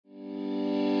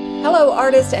Hello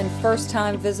artists and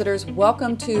first-time visitors,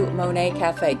 welcome to Monet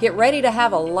Cafe. Get ready to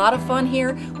have a lot of fun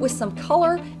here with some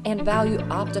color and value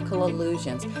optical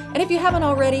illusions. And if you haven't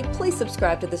already, please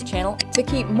subscribe to this channel to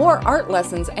keep more art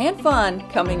lessons and fun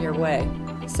coming your way.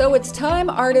 So it's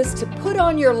time, artists, to put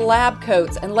on your lab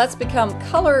coats and let's become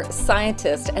color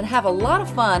scientists and have a lot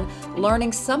of fun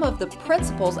learning some of the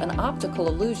principles and optical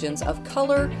illusions of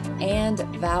color and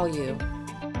value.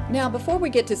 Now, before we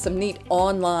get to some neat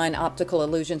online optical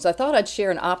illusions, I thought I'd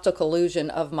share an optical illusion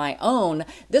of my own.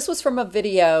 This was from a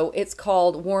video. It's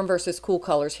called Warm versus Cool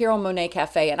Colors here on Monet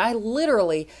Cafe, and I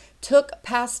literally took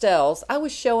pastels. I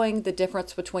was showing the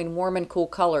difference between warm and cool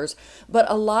colors, but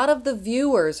a lot of the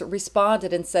viewers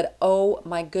responded and said, oh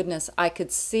my goodness, I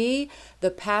could see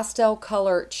the pastel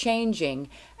color changing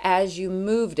as you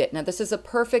moved it. Now, this is a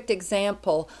perfect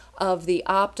example of the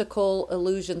optical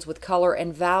illusions with color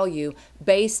and value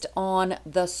based on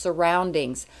the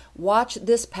surroundings. Watch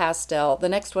this pastel. The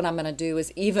next one I'm going to do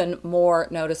is even more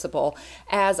noticeable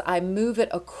as I move it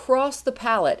across the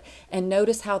palette, and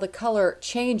notice how the color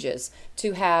changes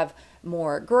to have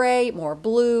more gray, more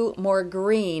blue, more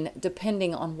green,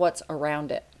 depending on what's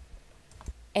around it.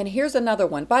 And here's another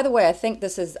one. By the way,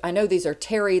 I know these are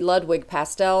Terry Ludwig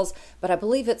pastels, but I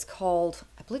believe it's called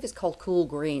Cool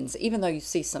Greens, even though you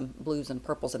see some blues and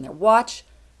purples in there. Watch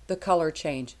the color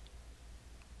change.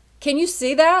 Can you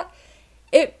see that?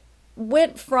 It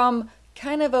went from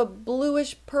kind of a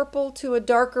bluish purple to a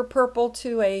darker purple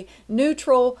to a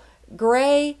neutral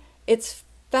gray. It's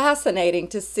fascinating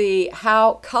to see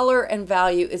how color and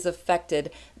value is affected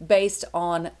based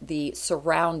on the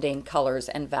surrounding colors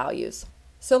and values.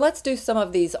 So let's do some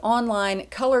of these online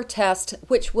color tests,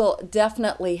 which will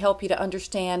definitely help you to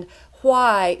understand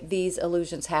why these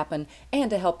illusions happen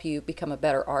and to help you become a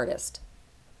better artist.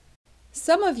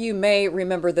 Some of you may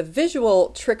remember the visual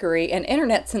trickery and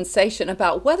internet sensation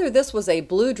about whether this was a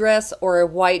blue dress or a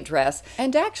white dress,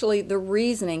 and actually the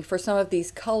reasoning for some of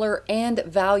these color and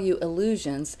value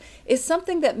illusions is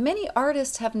something that many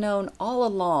artists have known all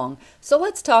along. So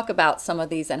let's talk about some of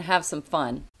these and have some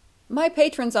fun. My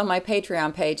patrons on my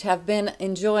Patreon page have been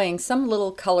enjoying some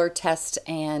little color tests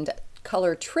and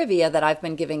color trivia that I've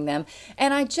been giving them,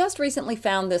 and I just recently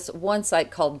found this one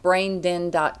site called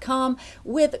brainden.com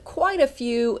with quite a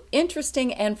few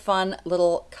interesting and fun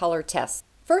little color tests.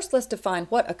 First, let's define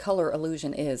what a color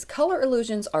illusion is. Color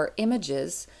illusions are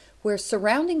images where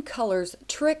surrounding colors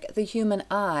trick the human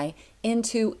eye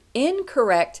into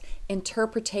incorrect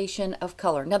interpretation of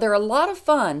color. Now, they're a lot of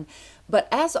fun, but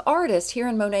as artists here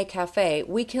in Monet Cafe,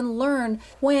 we can learn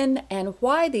when and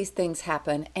why these things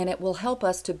happen, and it will help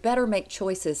us to better make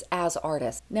choices as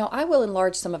artists. Now, I will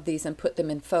enlarge some of these and put them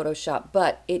in Photoshop,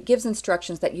 but it gives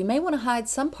instructions that you may want to hide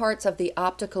some parts of the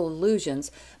optical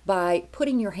illusions by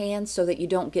putting your hands so that you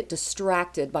don't get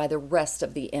distracted by the rest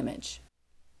of the image.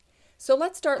 So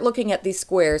let's start looking at these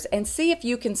squares and see if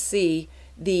you can see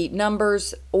the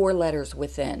numbers or letters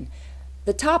within.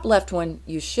 The top left one,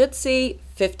 you should see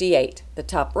 58. The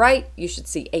top right, you should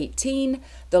see 18.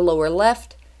 The lower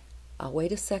left,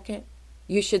 wait a second,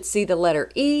 you should see the letter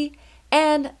E.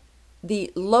 And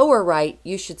the lower right,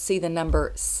 you should see the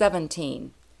number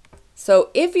 17. So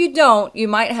if you don't, you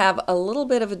might have a little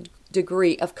bit of a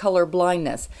degree of color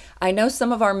blindness. I know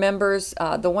some of our members,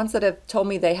 the ones that have told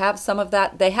me they have some of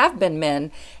that, they have been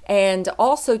men. And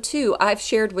also too, I've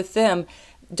shared with them,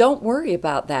 don't worry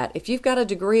about that. If you've got a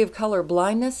degree of color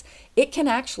blindness, it can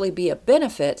actually be a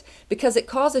benefit because it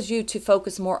causes you to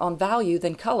focus more on value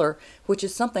than color, which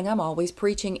is something I'm always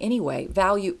preaching anyway.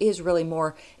 Value is really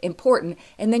more important,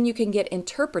 and then you can get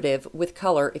interpretive with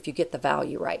color if you get the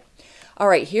value right. All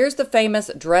right, here's the famous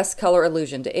dress color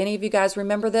illusion. Do any of you guys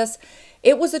remember this?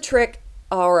 It was a trick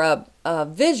or a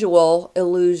visual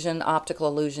illusion, optical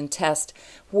illusion test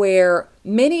where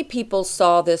many people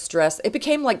saw this dress. It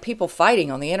became like people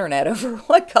fighting on the internet over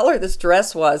what color this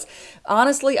dress was.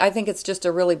 Honestly, I think it's just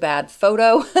a really bad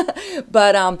photo,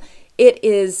 but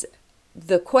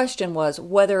the question was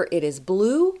whether it is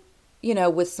blue, you know,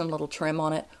 with some little trim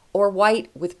on it, or white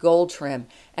with gold trim.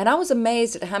 And I was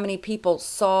amazed at how many people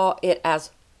saw it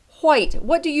as white.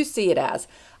 What do you see it as?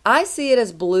 I see it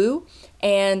as blue,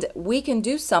 and we can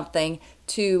do something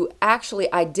to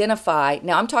actually identify.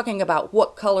 Now, I'm talking about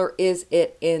what color is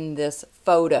it in this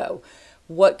photo.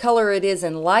 What color it is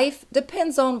in life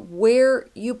depends on where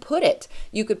you put it.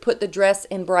 You could put the dress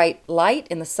in bright light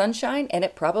in the sunshine and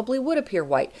it probably would appear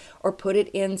white, or put it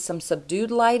in some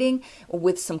subdued lighting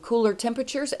with some cooler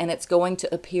temperatures and it's going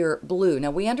to appear blue.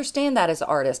 Now we understand that as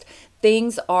artists.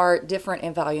 Things are different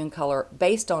in value and color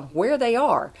based on where they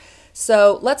are.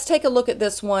 So let's take a look at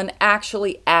this one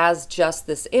actually as just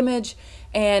this image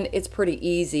And it's pretty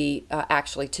easy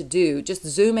actually to do. Just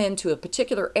zoom into a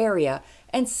particular area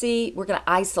and see, we're going to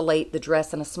isolate the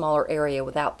dress in a smaller area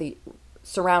without the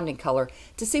surrounding color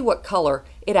to see what color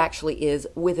it actually is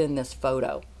within this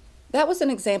photo. That was an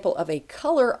example of a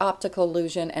color optical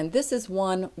illusion, and this is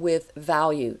one with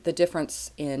value, the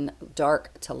difference in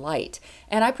dark to light.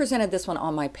 And I presented this one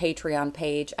on my Patreon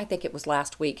page, I think it was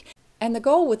last week. And the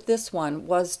goal with this one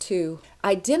was to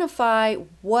identify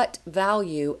what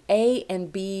value A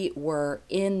and B were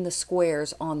in the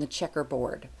squares on the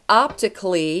checkerboard.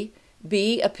 Optically,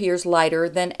 B appears lighter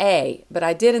than A, but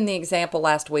I did in the example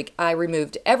last week, I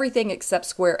removed everything except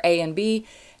square A and B.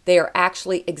 They are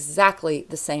actually exactly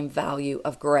the same value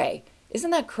of gray.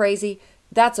 Isn't that crazy?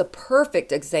 That's a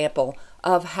perfect example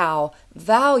of how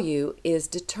value is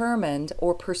determined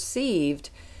or perceived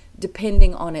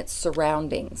depending on its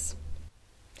surroundings.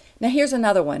 Now here's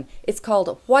another one. It's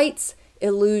called White's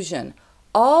illusion.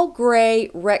 All gray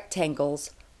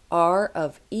rectangles are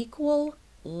of equal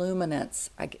luminance.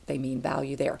 They mean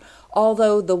value there.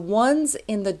 Although the ones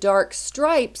in the dark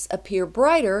stripes appear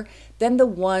brighter than the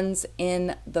ones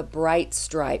in the bright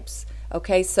stripes.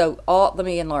 Okay, so let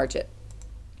me enlarge it.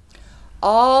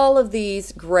 All of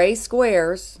these gray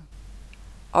squares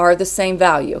are the same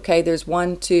value. Okay, there's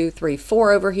 1, 2, 3,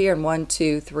 4 over here, and 1,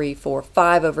 2, 3, 4,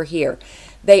 5 over here.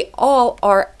 They all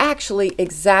are actually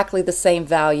exactly the same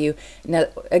value. Now,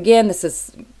 again, this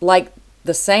is like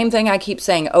the same thing I keep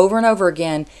saying over and over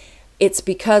again. It's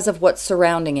because of what's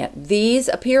surrounding it. These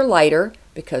appear lighter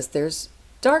because there's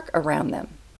dark around them.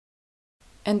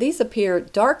 And these appear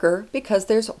darker because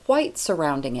there's white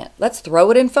surrounding it. Let's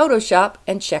throw it in Photoshop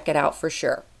and check it out for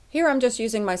sure. Here I'm just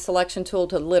using my selection tool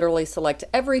to literally select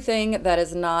everything that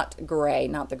is not gray,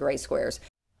 not the gray squares.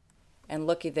 And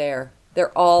looky there.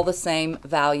 They're all the same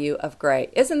value of gray.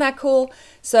 Isn't that cool?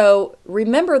 So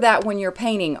remember that when you're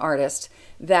painting, artist,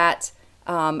 that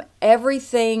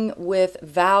everything with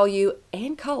value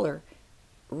and color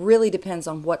really depends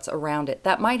on what's around it.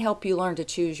 That might help you learn to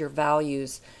choose your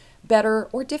values better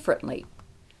or differently.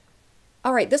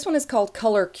 All right, this one is called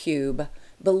Color Cube.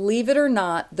 Believe it or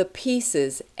not, the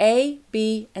pieces A,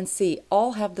 B, and C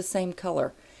all have the same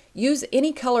color. Use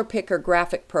any color picker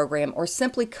graphic program or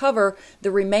simply cover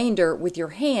the remainder with your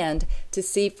hand to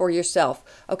see for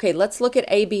yourself. Okay, let's look at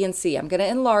A, B, and C. I'm going to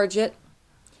enlarge it.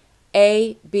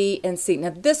 A, B, and C.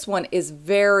 Now this one is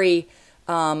very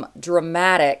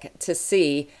dramatic to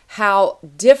see how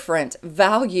different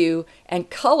value and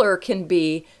color can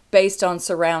be based on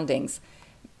surroundings.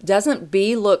 Doesn't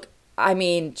B look, I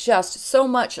mean, just so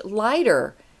much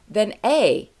lighter than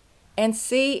A? And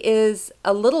C is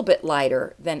a little bit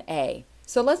lighter than A.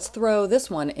 So let's throw this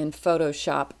one in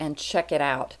Photoshop and check it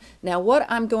out. Now what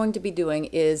I'm going to be doing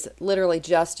is literally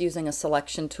just using a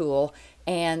selection tool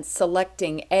and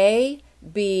selecting A,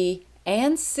 B,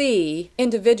 and C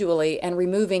individually and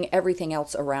removing everything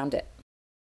else around it.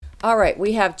 All right,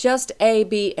 we have just A,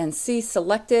 B, and C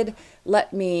selected.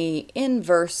 Let me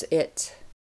inverse it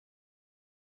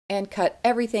and cut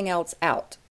everything else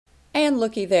out. And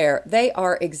looky there, they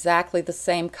are exactly the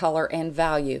same color and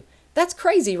value. That's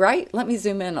crazy, right? Let me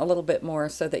zoom in a little bit more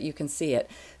so that you can see it.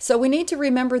 So we need to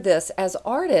remember this as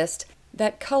artists,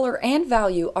 that color and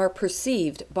value are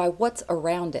perceived by what's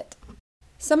around it.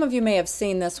 Some of you may have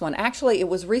seen this one. Actually, it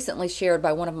was recently shared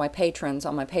by one of my patrons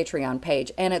on my Patreon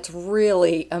page, and it's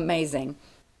really amazing.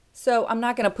 So I'm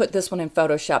not going to put this one in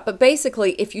Photoshop, but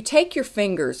basically if you take your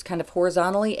fingers kind of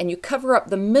horizontally and you cover up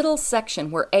the middle section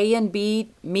where A and B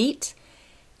meet,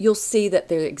 you'll see that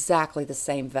they're exactly the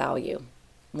same value.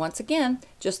 Once again,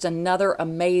 just another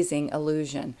amazing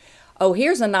illusion. Oh,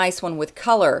 here's a nice one with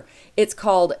color. It's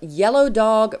called Yellow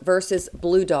Dog versus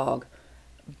Blue Dog.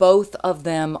 Both of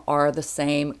them are the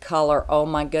same color. Oh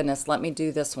my goodness, let me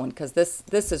do this one because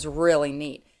this is really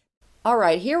neat. All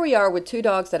right, here we are with two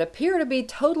dogs that appear to be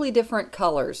totally different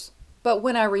colors. But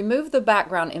when I remove the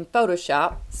background in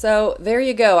Photoshop, so there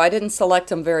you go. I didn't select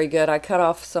them very good. I cut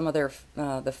off some of their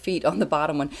the feet on the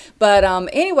bottom one. But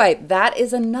anyway, that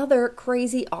is another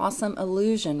crazy awesome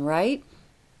illusion, right?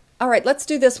 All right, let's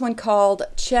do this one called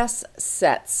Chess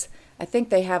Sets. I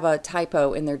think they have a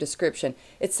typo in their description.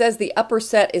 It says the upper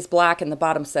set is black and the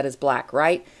bottom set is black,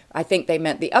 right? I think they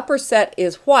meant the upper set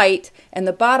is white and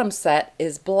the bottom set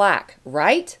is black,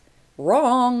 right?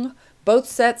 Wrong. Both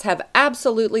sets have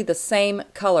absolutely the same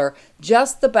color,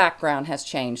 just the background has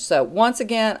changed. So once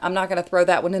again, I'm not going to throw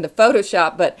that one into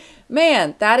Photoshop, but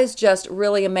man, that is just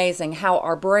really amazing how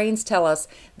our brains tell us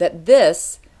that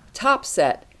this top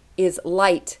set is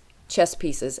light chess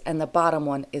pieces and the bottom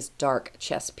one is dark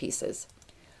chess pieces.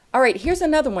 All right, here's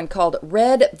another one called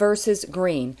Red versus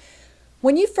Green.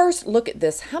 When you first look at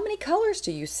this, how many colors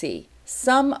do you see?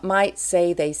 Some might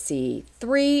say they see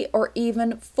 3 or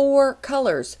even 4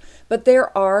 colors, but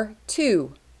there are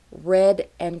 2. Red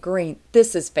and green.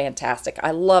 This is fantastic.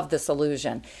 I love this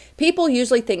illusion. People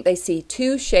usually think they see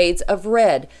 2 shades of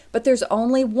red, but there's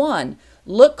only one.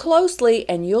 Look closely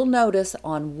and you'll notice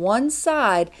on one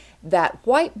side that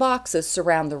white boxes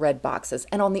surround the red boxes,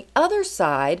 and on the other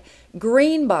side,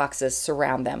 green boxes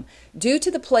surround them. Due to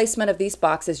the placement of these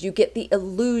boxes, you get the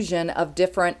illusion of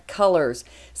different colors.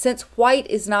 Since white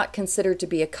is not considered to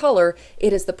be a color,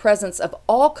 it is the presence of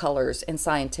all colors in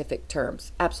scientific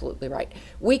terms. Absolutely right.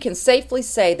 We can safely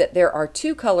say that there are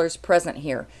 2 colors present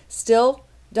here. Still,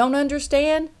 don't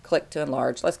understand? Click to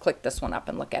enlarge. Let's click this one up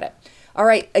and look at it. All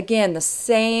right, again, the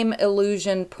same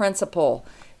illusion principle.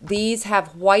 These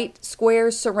have white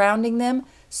squares surrounding them,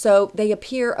 so they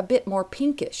appear a bit more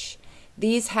pinkish.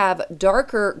 These have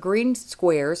darker green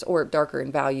squares, or darker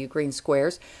in value green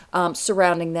squares,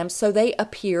 surrounding them, so they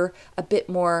appear a bit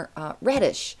more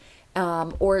reddish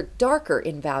or darker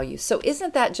in value. So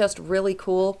isn't that just really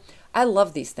cool? I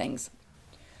love these things.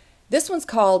 This one's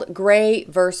called Gray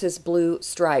versus Blue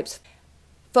Stripes.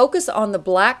 Focus on the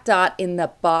black dot in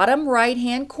the bottom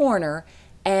right-hand corner,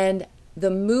 and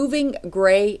the moving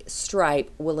gray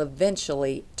stripe will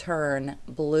eventually turn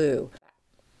blue.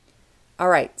 All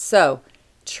right, so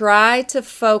try to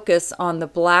focus on the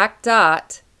black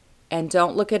dot and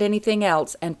don't look at anything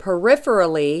else. And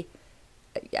peripherally,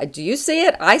 do you see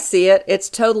it? I see it. It's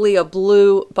totally a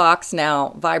blue box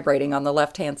now vibrating on the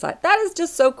left-hand side. That is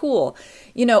just so cool.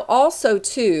 You know, also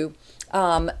too,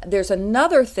 there's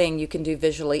another thing you can do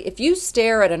visually. If you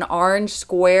stare at an orange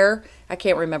square, I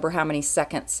can't remember how many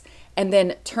seconds, and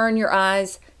then turn your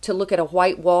eyes to look at a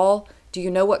white wall, do you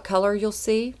know what color you'll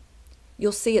see?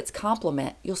 You'll see its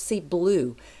complement. You'll see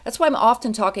blue. That's why I'm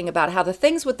often talking about how the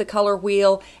things with the color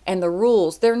wheel and the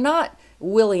rules, they're not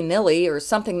willy-nilly or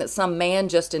something that some man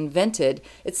just invented.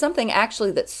 It's something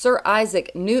actually that Sir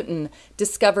Isaac Newton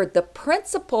discovered the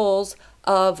principles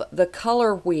of the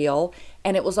color wheel,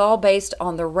 and it was all based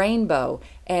on the rainbow.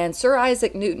 And Sir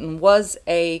Isaac Newton was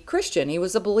a Christian. He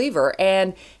was a believer,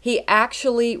 and he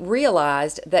actually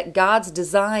realized that God's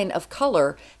design of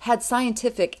color had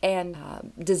scientific and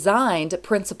designed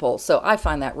principles. So I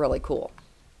find that really cool.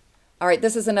 All right,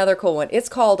 this is another cool one. It's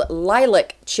called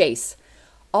Lilac Chase.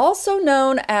 Also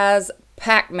known as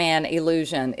Pac-Man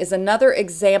illusion, is another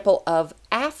example of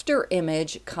after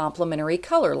image complementary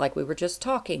color, like we were just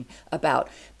talking about.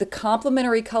 The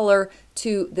complementary color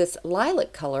to this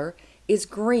lilac color is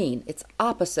green. It's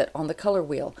opposite on the color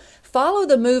wheel. Follow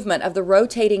the movement of the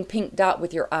rotating pink dot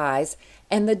with your eyes,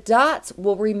 and the dots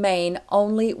will remain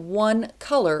only one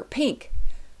color, pink.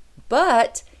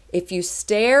 But if you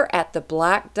stare at the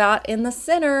black dot in the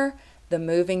center, the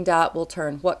moving dot will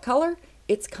turn what color?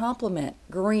 Its complement,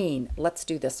 green. Let's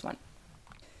do this one.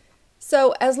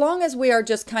 So as long as we are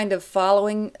just kind of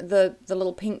following the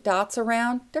little pink dots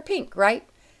around, they're pink, right?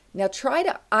 Now try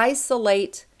to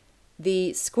isolate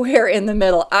the square in the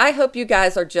middle. I hope you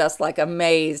guys are just like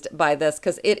amazed by this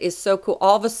because it is so cool.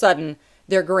 All of a sudden,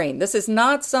 they're green. This is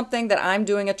not something that I'm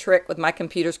doing a trick with my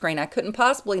computer screen. I couldn't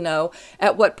possibly know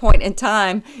at what point in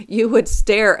time you would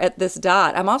stare at this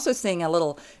dot. I'm also seeing a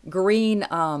little green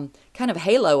kind of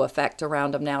halo effect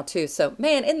around them now too. So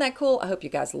man, isn't that cool? I hope you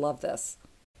guys love this.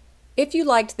 If you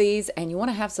liked these and you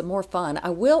want to have some more fun, I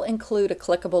will include a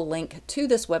clickable link to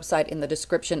this website in the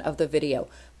description of the video.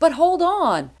 But hold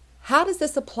on! How does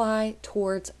this apply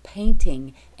towards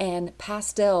painting and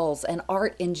pastels and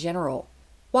art in general?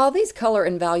 While these color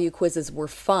and value quizzes were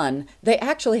fun, they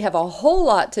actually have a whole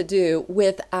lot to do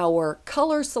with our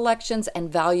color selections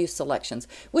and value selections.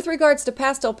 With regards to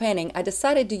pastel painting, I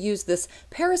decided to use this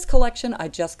Paris collection I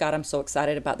just got. I'm so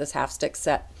excited about this half stick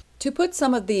set, to put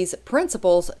some of these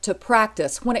principles to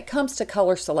practice when it comes to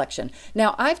color selection.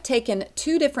 Now, I've taken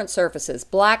 2 different surfaces,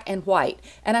 black and white,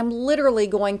 and I'm literally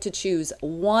going to choose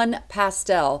one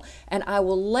pastel, and I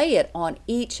will lay it on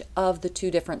each of the 2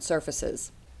 different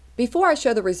surfaces. Before I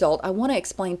show the result, I want to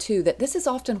explain too that this is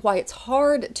often why it's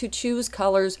hard to choose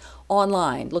colors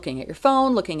online. Looking at your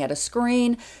phone, looking at a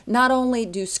screen, not only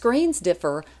do screens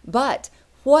differ, but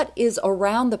what is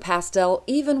around the pastel,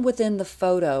 even within the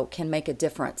photo, can make a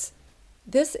difference.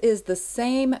 This is the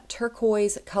same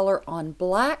turquoise color on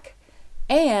black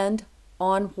and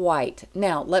on white.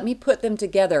 Now, let me put them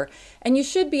together, and you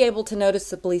should be able to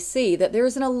noticeably see that there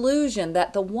is an illusion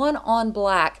that the one on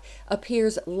black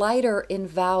appears lighter in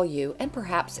value and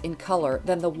perhaps in color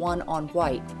than the one on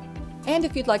white. And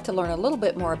if you'd like to learn a little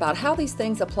bit more about how these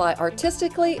things apply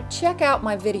artistically, check out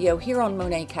my video here on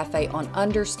Monet Cafe on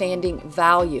understanding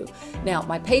value. Now,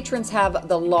 my patrons have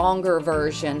the longer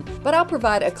version, but I'll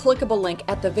provide a clickable link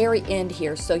at the very end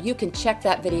here so you can check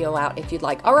that video out if you'd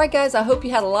like. All right, guys, I hope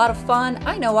you had a lot of fun.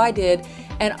 I know I did.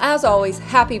 And as always,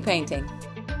 happy painting.